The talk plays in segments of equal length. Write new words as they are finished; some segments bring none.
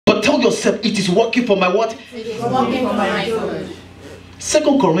But tell yourself, it is working for my what? It is working for my good.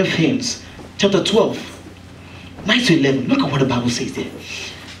 2 Corinthians chapter 12, 9 to 11. Look at what the Bible says there.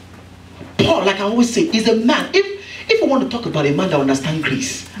 Paul, like I always say, is a man. If I want to talk about a man that understands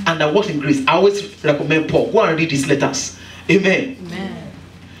grace and that works in grace, I always recommend Paul. Go and read his letters. Amen. Amen.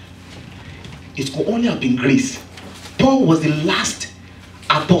 It could only have been grace. Paul was the last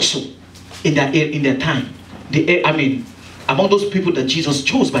apostle in their time. Among those people that Jesus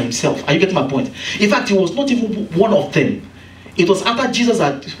chose by himself. Are you getting my point? In fact, he was not even one of them. It was after Jesus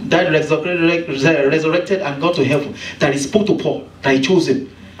had died, resurrected, and gone to heaven that he spoke to Paul, that he chose him.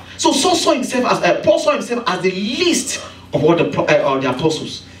 So Paul saw himself as the least of all the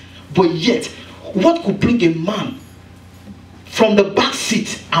apostles. But yet, what could bring a man from the back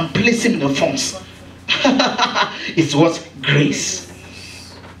seat and place him in the front? It was grace.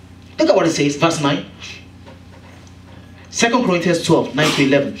 Look at what it says, verse 9. 2 Corinthians 12, 9 to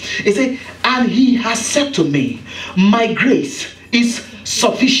 11. It says, and he has said to me, my grace is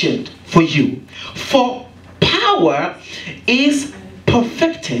sufficient for you, for power is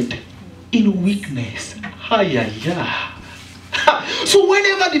perfected in weakness. So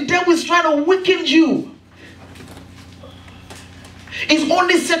whenever the devil is trying to weaken you, it's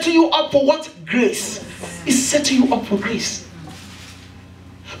only setting you up for what? Grace. It's setting you up for grace.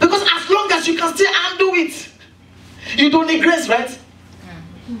 Because as long as you can still handle it, you don't need grace, right?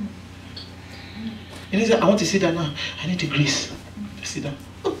 You need to say, I want to sit down now. I need the grace. Just sit down.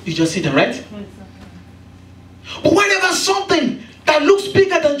 You just sit down, right? But whenever something that looks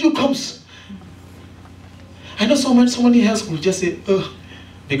bigger than you comes, I know somebody else will just say, oh,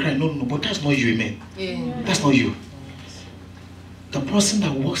 they cry. No, but that's not you, man. Yeah. That's not you. The person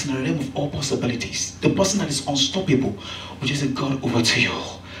that walks in the realm of all possibilities, the person that is unstoppable, will just say, God, over to you.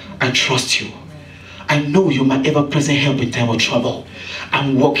 I trust you. I know you're my ever-present help in time of trouble.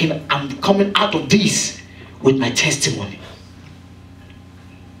 I'm coming out of this with my testimony.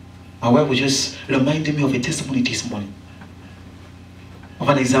 My wife was just reminding me of a testimony this morning. Of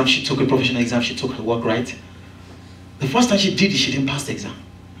an exam she took, a professional exam she took at work, right? The first time she did it, she didn't pass the exam.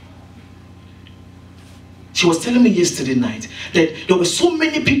 She was telling me yesterday night that there were so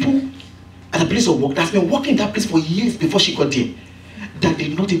many people at the place of work that's been working in that place for years before she got there that they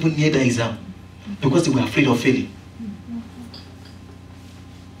did not even near the exam because they were afraid of failing.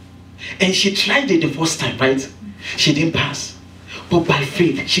 And she tried it the first time, right? She didn't pass. But by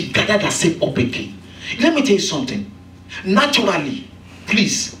faith, she gathered herself up again. Let me tell you something. Naturally,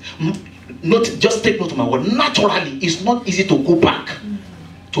 please, not just take note of my word. Naturally, it's not easy to go back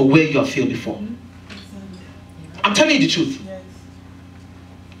to where you have failed before. I'm telling you the truth.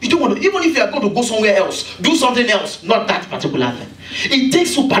 You don't want to, even if you are going to go somewhere else, do something else, not that particular thing. It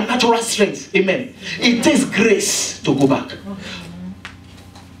takes supernatural strength. Amen. It takes grace to go back.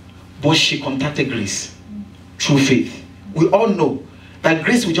 But she contacted grace through faith. We all know that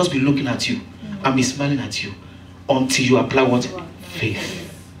grace will just be looking at you and be smiling at you until you apply what?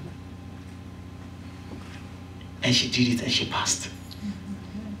 Faith. And she did it and she passed.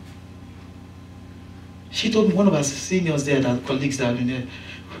 She told me, one of our seniors there, that colleagues that have been there,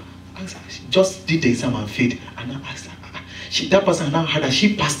 she just did the exam and failed. And I asked her, that person now heard that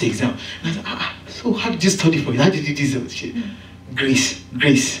she passed the exam. And I said, so how did you study for it? How did you do this? Grace,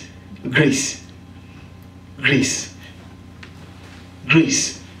 grace, grace, grace,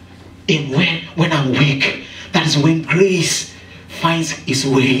 grace. And when I'm weak, that is when grace finds its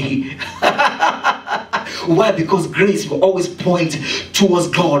way. Why? Because grace will always point towards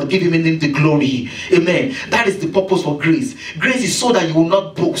God, give him the glory. Amen. That is the purpose for grace. Grace is so that you will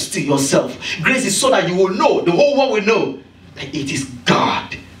not boast in yourself. Grace is so that you will know, the whole world will know, that it is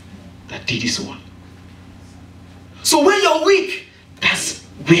God that did this one. So when you're weak, that's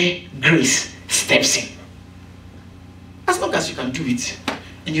where grace steps in. As long as you can do it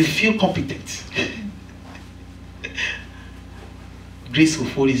and you feel competent, grace will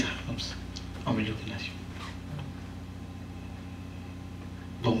fold his arms and be looking at you.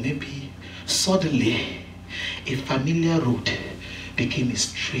 But maybe suddenly a familiar road became a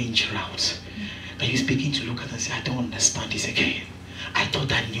strange route that you begin to look at and say, I don't understand this again. I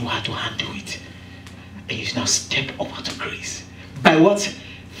thought I knew how to handle it. And you now step up to grace. By what?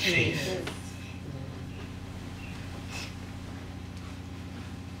 Faith.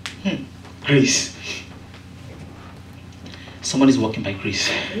 Grace. Somebody's walking by grace.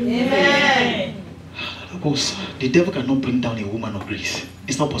 Amen. The devil cannot bring down a woman of grace.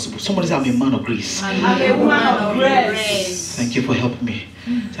 It's not possible. Somebody say, I'm a man of grace. I'm a woman of grace. Thank you for helping me.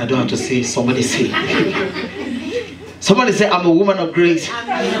 So I don't have to say, somebody say. Somebody say, I'm a woman of grace. I'm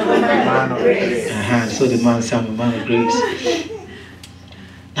a woman of grace. So the man said, I'm a man of grace.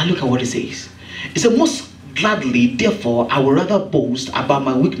 Now look at what it says. It says, most gladly, therefore, I will rather boast about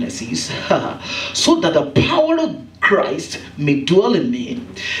my weaknesses, so that the power of Christ may dwell in me.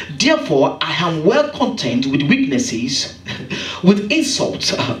 Therefore, I am well content with weaknesses, with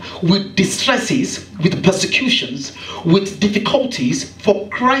insults, with distresses, with persecutions, with difficulties, for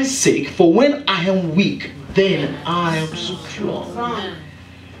Christ's sake. For when I am weak, then I am strong. Then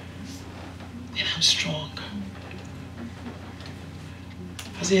I'm strong.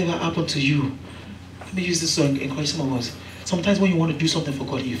 Has it ever happened to you? Let me use this to encourage some of us. Sometimes when you want to do something for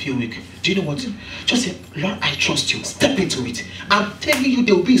God and you feel weak, do you know what? Just say, Lord, I trust you. Step into it. I'm telling you,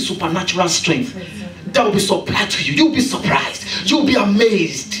 there will be supernatural strength that will be supplied to you. You'll be surprised. You'll be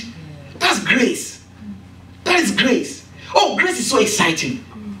amazed. That's grace. That is grace. Oh, grace is so exciting.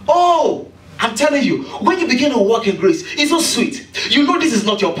 Oh, I'm telling you, when you begin to walk in grace, it's so sweet. You know this is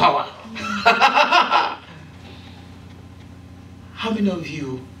not your power. How many of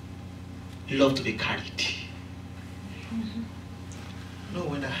you love to be carried? No,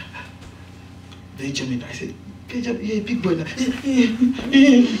 when Benjamin, I said, Benjamin, you're a big boy now. I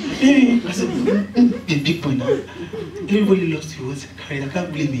said, you're a big boy now. Everybody loves you. Carried. I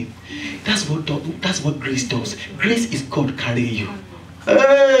can't blame him. That's what grace does. Grace is God carrying you.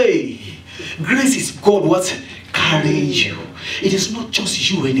 Hey! Grace is God what? Carrying you. It is not just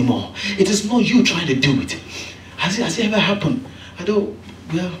you anymore. It is not you trying to do it. Has it ever happened? I don't,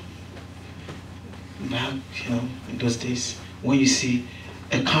 well, back, in those days, when you see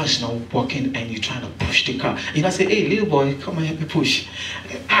a car is now walking and you're trying to push the car, I say, hey, little boy, come and help me push.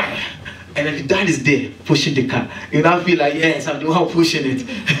 And then the dad is there pushing the car. You now feel like, yes, I'm the one pushing it.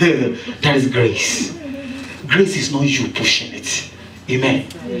 That is grace. Grace is not you pushing it. Amen.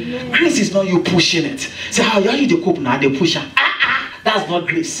 Grace is not you pushing it. Say, how are you the cope now? The pusher. That's not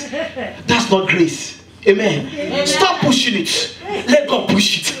grace. That's not grace. Amen. Stop pushing it. Let God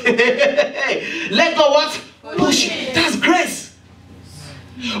push it. Let God what? Push it. That's grace.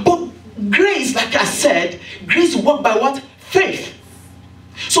 But grace, like I said, grace works by what? Faith.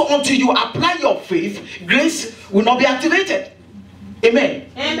 So until you apply your faith, grace will not be activated. Amen.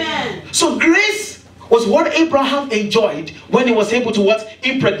 Amen. So grace was what Abraham enjoyed when he was able to what?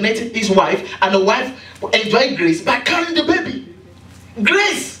 Impregnate his wife, and the wife enjoyed grace by carrying the baby.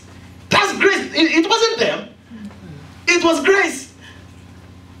 Grace. That's grace. It wasn't them. It was grace.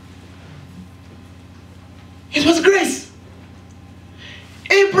 It was grace.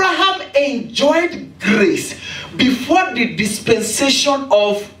 Abraham enjoyed grace before the dispensation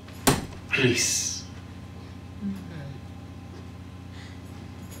of grace.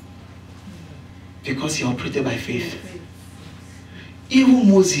 Because he operated by faith. Even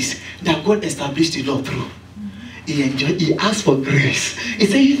Moses, that God established the law through, he asked for grace. He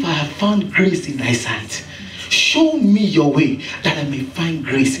said, if I have found grace in thy sight, show me your way that I may find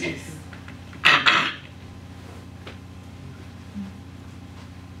grace.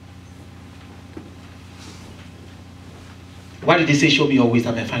 Why did he say, show me your ways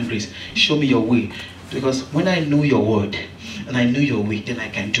that I may find grace? Show me your way. Because when I know your word and I know your way, then I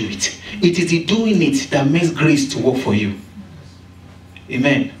can do it. It is the doing it that makes grace to work for you.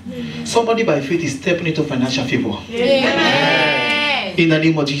 Amen. Somebody by faith is stepping into financial favor. Amen. In the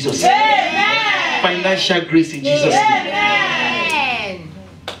name of Jesus. Amen. Financial grace in Jesus' name. Amen.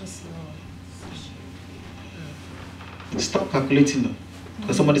 Stop calculating now.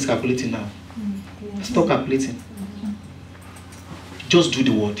 Because somebody's calculating now. Stop calculating. Just do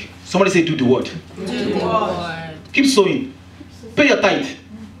the word. Somebody say, do the word. Do the word. Keep sowing. Pay your tithe.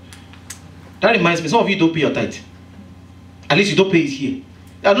 That reminds me, some of you don't pay your tithe. At least you don't pay it here.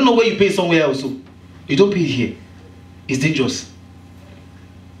 I don't know where you pay somewhere else. You don't pay it here. It's dangerous.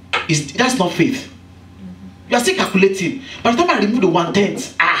 That's not faith. You are still calculating. By the time I remove the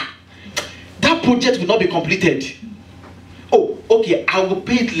 1/10, that project will not be completed. Oh, okay, I will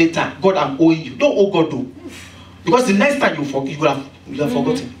pay it later. God, I'm owing you. Don't owe God though. Because the next time you will have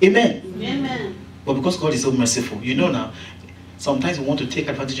forgotten. Amen. Amen. But because God is so merciful, you know now, sometimes we want to take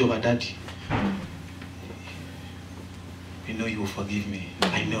advantage of our daddy. You know, you will forgive me.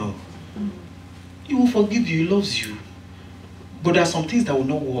 I know. He will forgive you. He loves you. But there are some things that will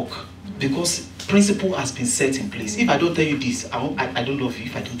not work because principle has been set in place. If I don't tell you this, I don't love you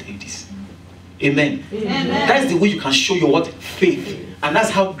if I don't tell you this. Amen. Amen. That is the way you can show your what? Faith. And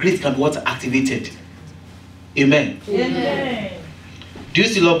that's how grace can be what? Activated. Amen. Amen. Do you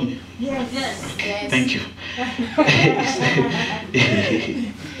still love me? Yes. Okay. Yes. Thank you.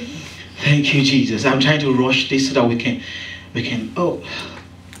 Thank you, Jesus. I'm trying to rush this so that we can, oh.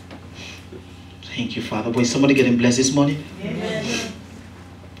 Thank you, Father. But is somebody getting blessed this morning? Amen.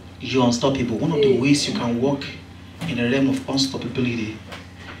 You're unstoppable. One of the ways you can walk in the realm of unstoppability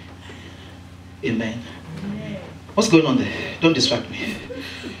Amen. What's going on there? Don't distract me.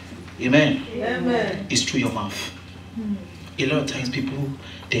 Amen. Amen. It's through your mouth. A lot of times people,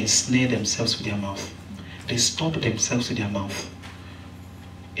 they ensnare themselves with their mouth. They stop themselves with their mouth.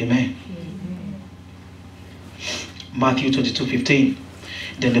 Amen. Matthew 22:15.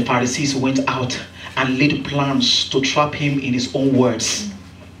 Then the Pharisees went out and laid plans to trap him in his own words.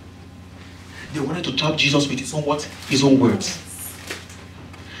 They wanted to trap Jesus with his own what? His own words.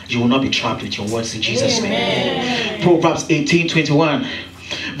 You will not be trapped with your words in Jesus' name. Proverbs 18:21.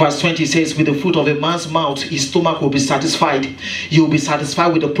 Verse 20 says, with the fruit of a man's mouth, his stomach will be satisfied. He will be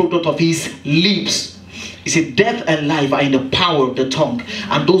satisfied with the product of his lips. He said, death and life are in the power of the tongue,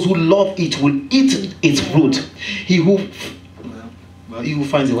 and those who love it will eat its fruit. He who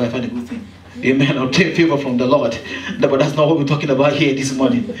finds a wife and a good thing. Amen. Obtain favor from the Lord. No, but that's not what we're talking about here this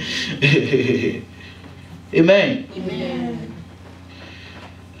morning. Amen. Amen.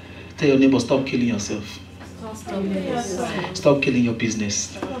 Tell your neighbor, stop killing yourself. Stop killing your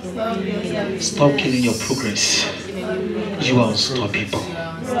business. Stop killing your progress. You are unstoppable.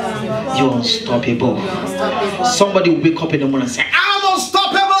 You are unstoppable. Somebody will wake up in the morning and say, I'm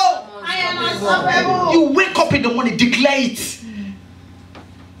unstoppable. I am unstoppable. You wake up in the morning, declare it.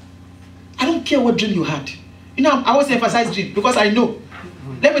 I don't care what dream you had. You know, I always emphasize dream because I know.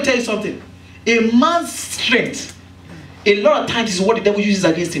 Let me tell you something. A man's strength, a lot of times, is what the devil uses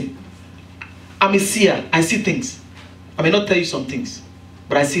against him. I'm a seer. I see things. I may not tell you some things,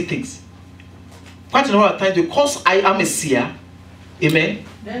 but I see things. Quite a number of times, because I am a seer, amen,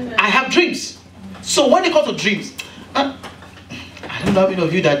 I have dreams. So when it comes to dreams, I don't know how many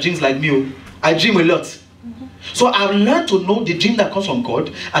of you that dreams like me. I dream a lot. So I've learned to know the dream that comes from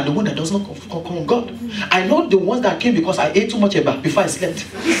God and the one that does not come from God. I know the ones that came because I ate too much eba before I slept.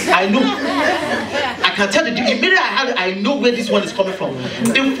 I know. I can tell the dream. Immediately I have it, I know where this one is coming from.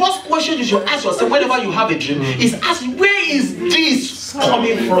 The first question you should ask yourself whenever you have a dream is ask, where is this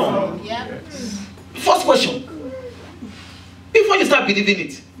coming from? First question. Before you start believing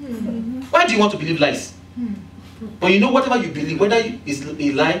it. Why do you want to believe lies? But you know whatever you believe, whether it's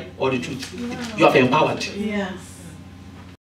a lie or the truth, you are empowered. Yes.